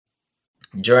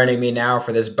Joining me now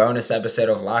for this bonus episode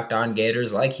of Locked On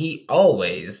Gators, like he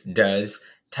always does,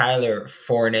 Tyler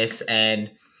Fornes. And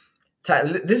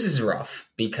this is rough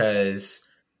because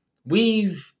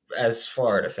as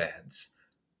Florida fans,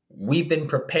 we've been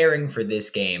preparing for this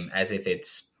game as if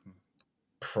it's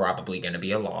probably going to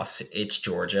be a loss. It's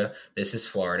Georgia. This is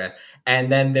Florida. And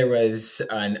then there was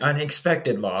an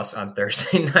unexpected loss on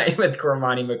Thursday night with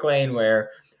Cormani McClain where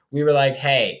we were like,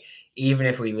 hey, even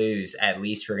if we lose, at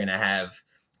least we're going to have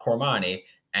Cormani.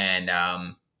 And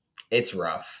it's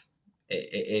rough.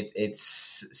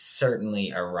 It's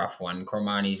certainly a rough one.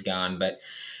 Cormani's gone, but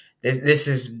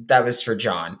that was for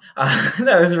John.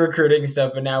 That was recruiting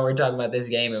stuff, but now we're talking about this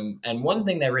game. And one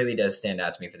thing that really does stand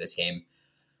out to me for this game,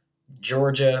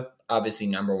 Georgia, obviously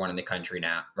number one in the country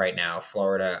right now.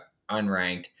 Florida,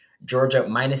 unranked. Georgia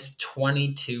minus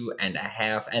 22 and a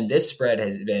half. And this spread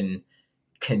has been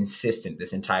consistent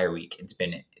this entire week. It's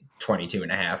been 22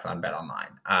 and a half on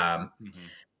BetOnline.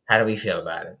 How do we feel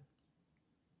about it?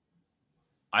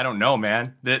 I don't know,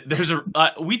 man. There's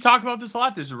we talk about this a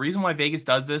lot. There's a reason why Vegas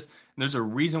does this, and there's a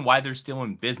reason why they're still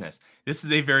in business. This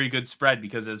is a very good spread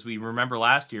because, as we remember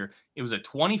last year, it was a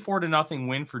 24-0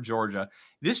 win for Georgia.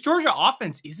 This Georgia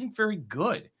offense isn't very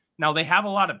good. Now, they have a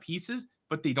lot of pieces,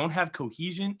 but they don't have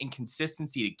cohesion and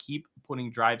consistency to keep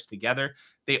putting drives together.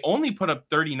 They only put up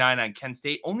 39 on Kent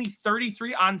State, only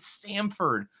 33 on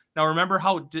Samford. Now, remember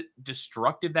how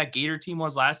destructive that Gator team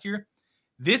was last year?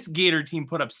 This Gator team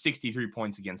put up 63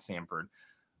 points against Samford.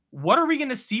 What are we going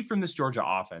to see from this Georgia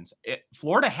offense?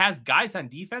 Florida has guys on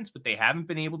defense, but they haven't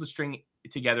been able to string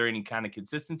together any kind of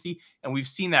consistency. And we've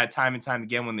seen that time and time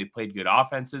again when they played good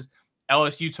offenses.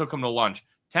 LSU took them to lunch.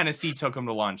 Tennessee took them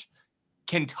to lunch.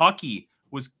 Kentucky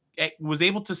was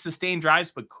able to sustain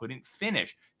drives, but couldn't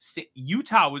finish.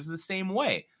 Utah was the same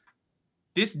way.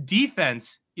 This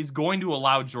defense is going to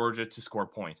allow Georgia to score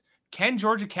points. Can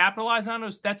Georgia capitalize on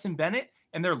those Stetson Bennett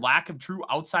and their lack of true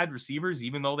outside receivers,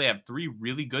 even though they have three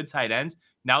really good tight ends,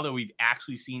 now that we've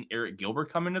actually seen Eric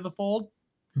Gilbert come into the fold?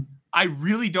 I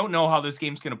really don't know how this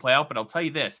game's going to play out, but I'll tell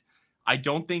you this. I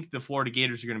don't think the Florida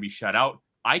Gators are going to be shut out.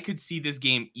 I could see this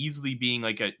game easily being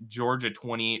like a Georgia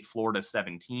 28, Florida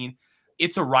 17.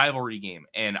 It's a rivalry game,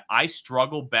 and I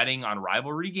struggle betting on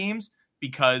rivalry games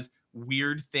because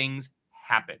weird things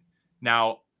happen.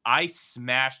 Now, I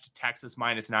smashed Texas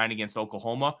 -9 against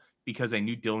Oklahoma because I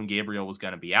knew Dillon Gabriel was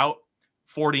going to be out.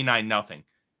 49-0.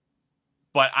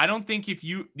 But I don't think if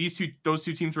those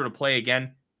two teams were to play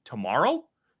again tomorrow,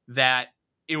 that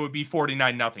it would be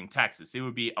 49-0 Texas. It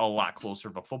would be a lot closer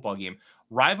of a football game.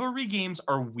 Rivalry games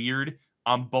are weird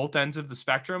on both ends of the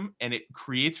spectrum, and it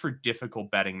creates for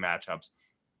difficult betting matchups.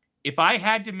 If I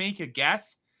had to make a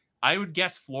guess, I would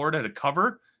guess Florida to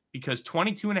cover, because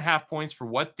 22.5 points for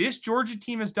what this Georgia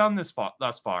team has done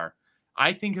thus far,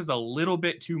 I think is a little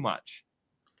bit too much.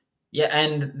 Yeah,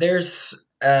 and there's,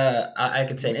 I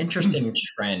could say, an interesting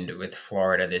trend with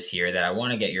Florida this year that I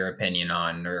want to get your opinion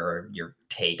on, or your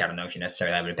take. I don't know if you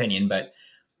necessarily have an opinion, but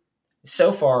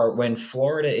so far, when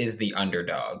Florida is the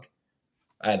underdog,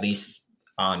 at least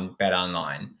on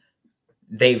BetOnline,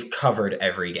 they've covered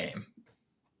every game.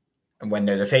 And when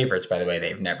they're the favorites, by the way,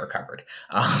 they've never covered.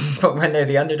 But when they're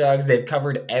the underdogs, they've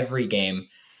covered every game.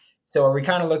 So are we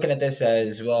kind of looking at this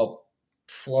as, well,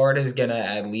 Florida's going to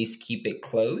at least keep it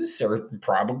close, or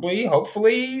probably,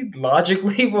 hopefully,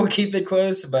 logically will keep it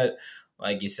close. But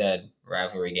like you said,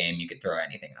 rivalry game, you could throw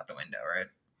anything out the window, right?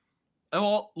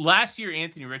 Well, last year,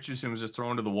 Anthony Richardson was just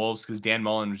thrown to the Wolves because Dan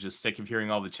Mullen was just sick of hearing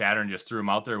all the chatter and just threw him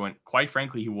out there when, quite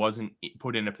frankly, he wasn't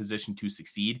put in a position to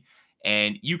succeed.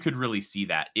 And you could really see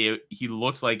that. He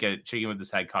looked like a chicken with his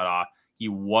head cut off. He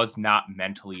was not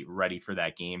mentally ready for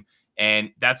that game.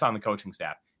 And that's on the coaching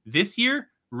staff. This year,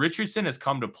 Richardson has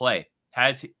come to play.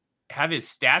 Have his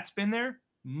stats been there?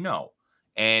 No.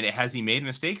 And has he made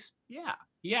mistakes? Yeah,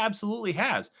 he absolutely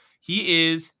has.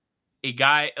 He is a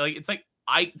guy, it's like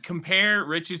I compare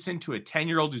Richardson to a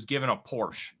 10-year-old who's given a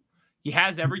Porsche. He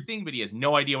has everything, but he has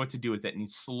no idea what to do with it. And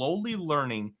he's slowly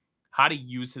learning how to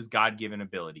use his God-given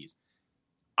abilities.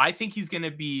 I think he's going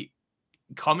to be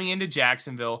coming into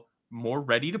Jacksonville more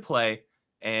ready to play.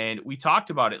 And we talked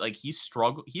about it. Like he has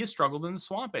struggled in the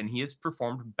swamp, and he has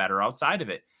performed better outside of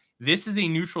it. This is a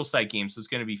neutral site game, so it's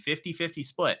going to be 50-50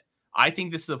 split. I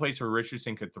think this is a place where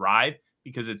Richardson could thrive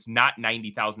because it's not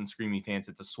 90,000 screaming fans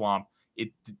at the swamp.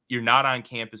 You're not on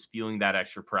campus feeling that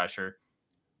extra pressure.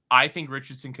 I think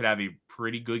Richardson could have a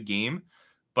pretty good game,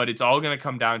 but it's all going to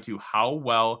come down to how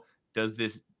well does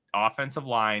this offensive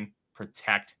line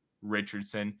protect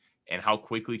Richardson, and how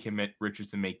quickly can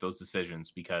Richardson make those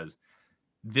decisions, because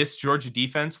this Georgia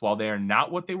defense, while they are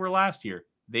not what they were last year,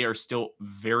 they are still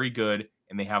very good,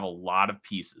 and they have a lot of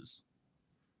pieces.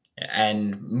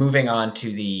 And moving on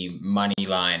to the money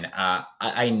line,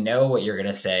 I know what you're going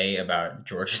to say about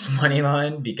Georgia's money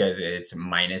line because it's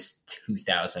minus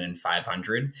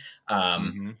 2,500.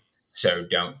 So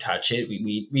don't touch it.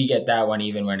 We get that one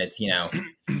even when it's,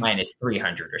 minus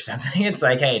 300 or something. It's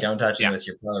like, hey, don't touch it unless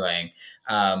you're parlaying.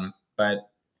 But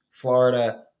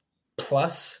Florida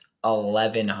plus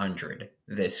 1,100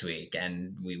 this week.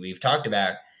 And we've talked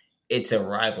about it's a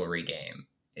rivalry game.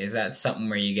 Is that something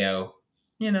where you go,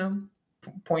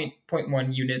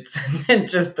 0.1 units and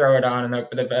just throw it on and hope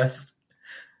for the best?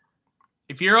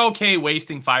 If you're okay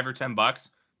wasting $5 or $10,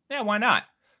 yeah, why not?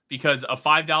 Because a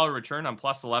 $5 return on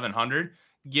plus 1,100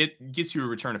 gets you a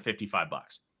return of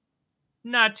 $55.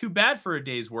 Not too bad for a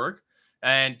day's work,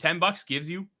 and $10 gives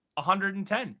you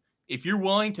 110. If you're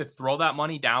willing to throw that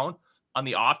money down on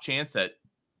the off chance that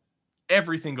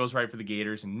everything goes right for the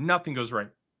Gators and nothing goes right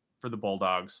for the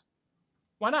Bulldogs,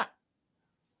 why not?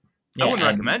 Yeah, I wouldn't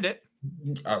recommend it.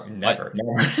 Oh, never.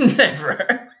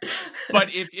 But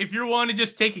if you're willing to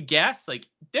just take a guess, like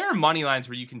there are money lines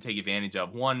where you can take advantage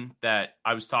of. One that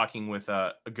I was talking with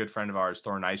a good friend of ours,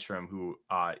 Thor Nystrom, who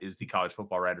is the college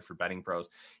football writer for Betting Pros.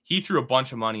 He threw a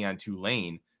bunch of money on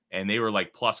Tulane, and they were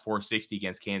like plus 460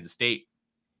 against Kansas State,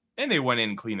 and they went in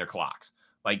and cleaned their clocks.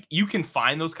 Like you can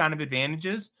find those kind of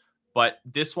advantages, but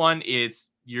this one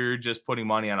is you're just putting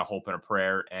money on a hope and a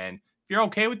prayer. And if you're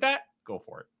okay with that, go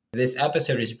for it. This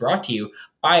episode is brought to you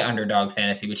by Underdog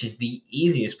Fantasy, which is the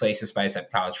easiest place to spice up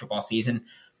college football season.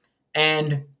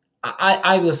 And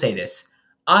I will say this.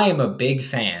 I am a big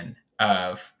fan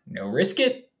of no risk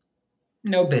it,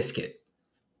 no biscuit.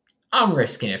 I'm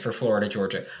risking it for Florida,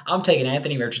 Georgia. I'm taking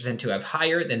Anthony Richardson to have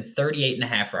higher than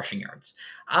 38.5 rushing yards.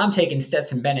 I'm taking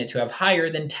Stetson Bennett to have higher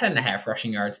than 10.5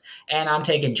 rushing yards. And I'm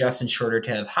taking Justin Shorter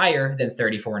to have higher than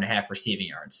 34.5 receiving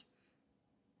yards.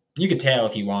 You could tail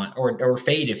if you want, or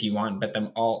fade if you want, bet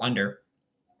them all under.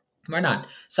 Why not?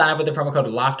 Sign up with the promo code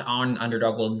Locked On.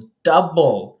 Underdog will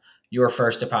double your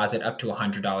first deposit up to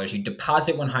 $100. You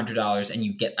deposit $100 and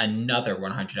you get another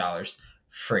 $100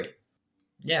 free.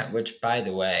 Yeah, which, by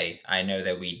the way, I know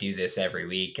that we do this every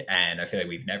week, and I feel like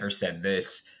we've never said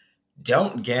this.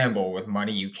 Don't gamble with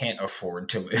money you can't afford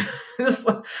to lose.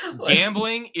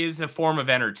 Gambling is a form of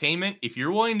entertainment. If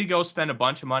you're willing to go spend a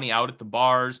bunch of money out at the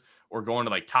bars or going to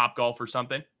like Top Golf or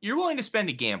something, you're willing to spend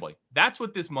it gambling. That's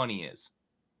what this money is.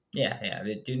 Yeah.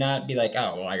 Do not be like,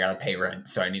 oh, well, I got to pay rent,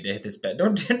 so I need to hit this bet.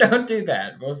 Don't do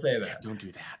that. We'll say that. Yeah, don't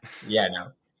do that. Yeah,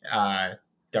 no.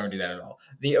 Don't do that at all.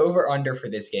 The over-under for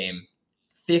this game,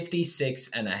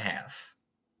 56.5.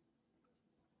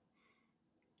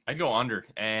 I'd go under,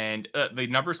 and the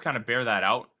numbers kind of bear that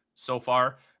out so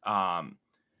far.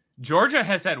 Georgia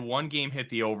has had one game hit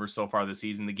the over so far this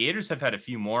season. The Gators have had a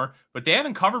few more, but they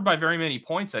haven't covered by very many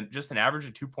points, at just an average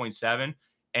of 2.7,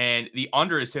 and the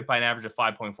under is hit by an average of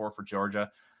 5.4 for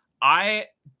Georgia. I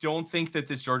don't think that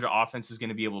this Georgia offense is going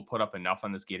to be able to put up enough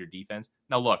on this Gator defense.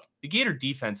 Now, look, the Gator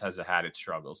defense has had its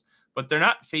struggles, but they're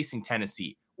not facing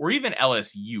Tennessee or even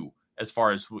LSU as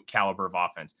far as caliber of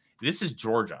offense. This is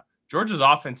Georgia. Georgia's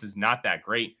offense is not that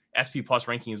great. SP Plus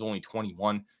ranking is only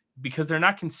 21 because they're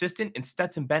not consistent, and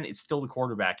Stetson Bennett is still the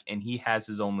quarterback, and he has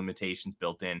his own limitations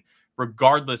built in,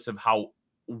 regardless of how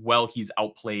well he's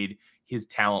outplayed his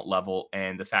talent level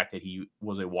and the fact that he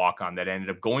was a walk-on that ended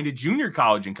up going to junior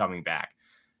college and coming back.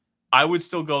 I would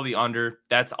still go the under.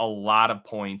 That's a lot of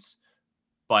points,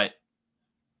 but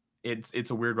it's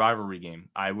a weird rivalry game.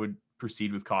 I would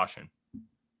proceed with caution.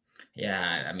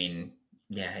 Yeah, I mean,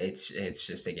 yeah, it's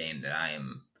just a game that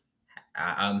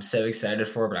I'm so excited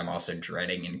for, but I'm also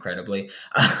dreading incredibly.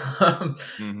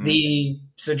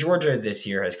 So Georgia this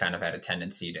year has kind of had a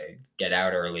tendency to get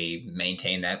out early,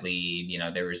 maintain that lead.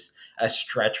 There was a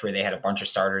stretch where they had a bunch of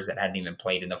starters that hadn't even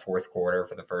played in the fourth quarter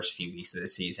for the first few weeks of the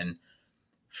season.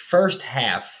 First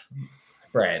half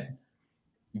spread,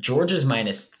 Georgia's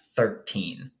minus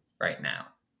 13 right now.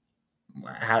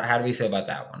 How do we feel about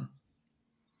that one?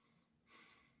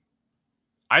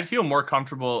 I'd feel more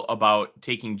comfortable about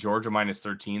taking Georgia minus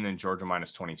 13 than Georgia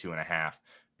minus 22.5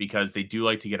 because they do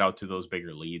like to get out to those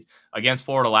bigger leads. Against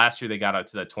Florida last year, they got out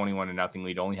to that 21-0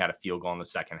 lead, only had a field goal in the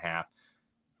second half.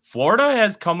 Florida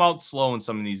has come out slow in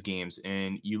some of these games,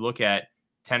 and you look at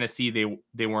Tennessee,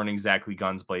 they weren't exactly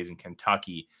guns blazing.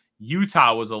 Kentucky,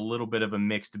 Utah was a little bit of a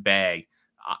mixed bag.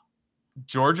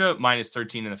 Georgia minus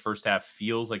 13 in the first half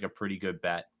feels like a pretty good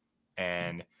bet,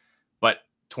 but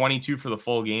 22 for the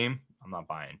full game, I'm not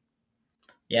buying.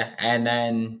 Yeah, and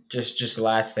then just the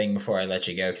last thing before I let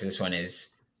you go, because this one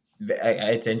is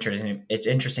it's interesting. It's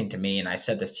interesting to me, and I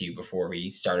said this to you before we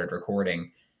started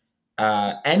recording.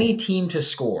 Any team to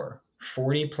score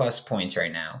 40 plus points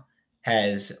right now,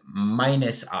 has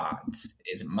minus odds.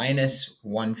 It's minus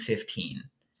 115.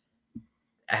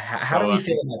 How do So we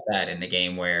feel about that in a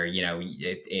game where,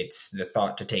 it's the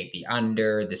thought to take the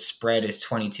under, the spread is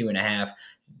 22.5,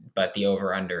 but the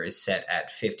over under is set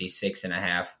at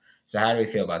 56.5. So how do we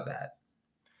feel about that?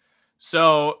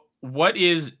 So what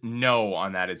is no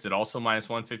on that? Is it also minus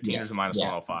 115 or is it Yes. minus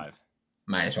Yeah. 105?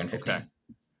 Minus 115. Okay.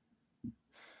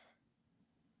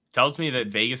 Tells me that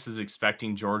Vegas is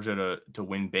expecting Georgia to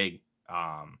win big.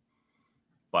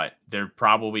 But they're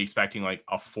probably expecting like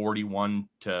a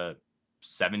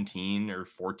 41-17 or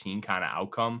 14 kind of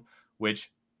outcome,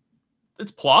 which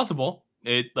it's plausible.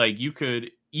 You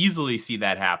could easily see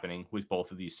that happening with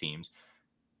both of these teams.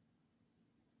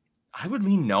 I would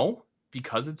lean no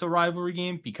because it's a rivalry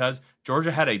game, because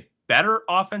Georgia had a better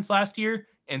offense last year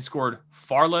and scored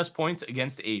far less points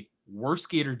against a worse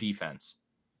Gator defense.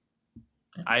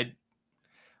 That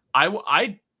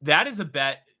is a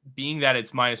bet, being that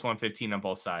it's minus 115 on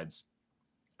both sides.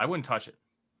 I wouldn't touch it.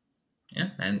 Yeah,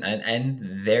 and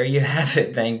there you have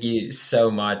it. Thank you so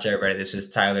much, everybody. This was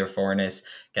Tyler Forness.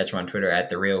 Catch him on Twitter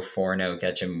at @TheRealForno.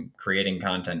 Catch him creating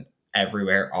content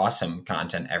everywhere. Awesome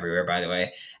content everywhere, by the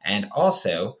way. And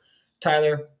also,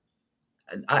 Tyler,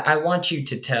 I want you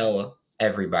to tell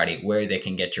everybody where they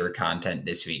can get your content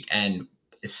this week, and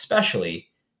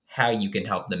especially how you can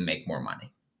help them make more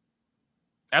money.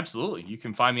 Absolutely. You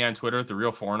can find me on Twitter at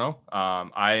 @TheRealForno.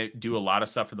 I do a lot of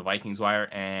stuff for the Vikings Wire,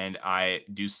 and I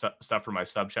do stuff for my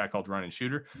sub chat called Run and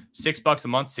Shooter. $6 a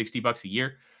month, $60 a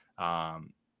year.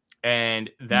 And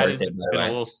that has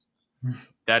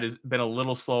been a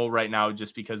little slow right now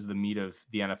just because the meat of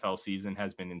the NFL season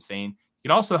has been insane. You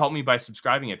can also help me by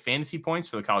subscribing at Fantasy Points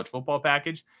for the college football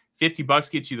package. $50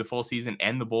 gets you the full season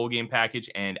and the bowl game package.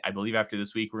 And I believe after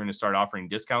this week, we're going to start offering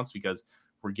discounts because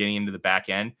we're getting into the back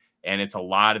end. And it's a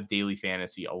lot of daily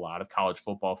fantasy, a lot of college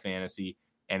football fantasy,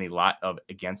 and a lot of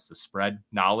against the spread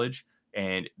knowledge.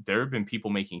 And there have been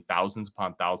people making thousands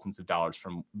upon thousands of dollars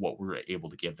from what we're able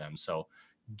to give them. So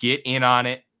get in on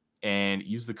it and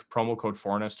use the promo code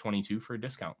FORNUS22 for a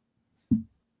discount.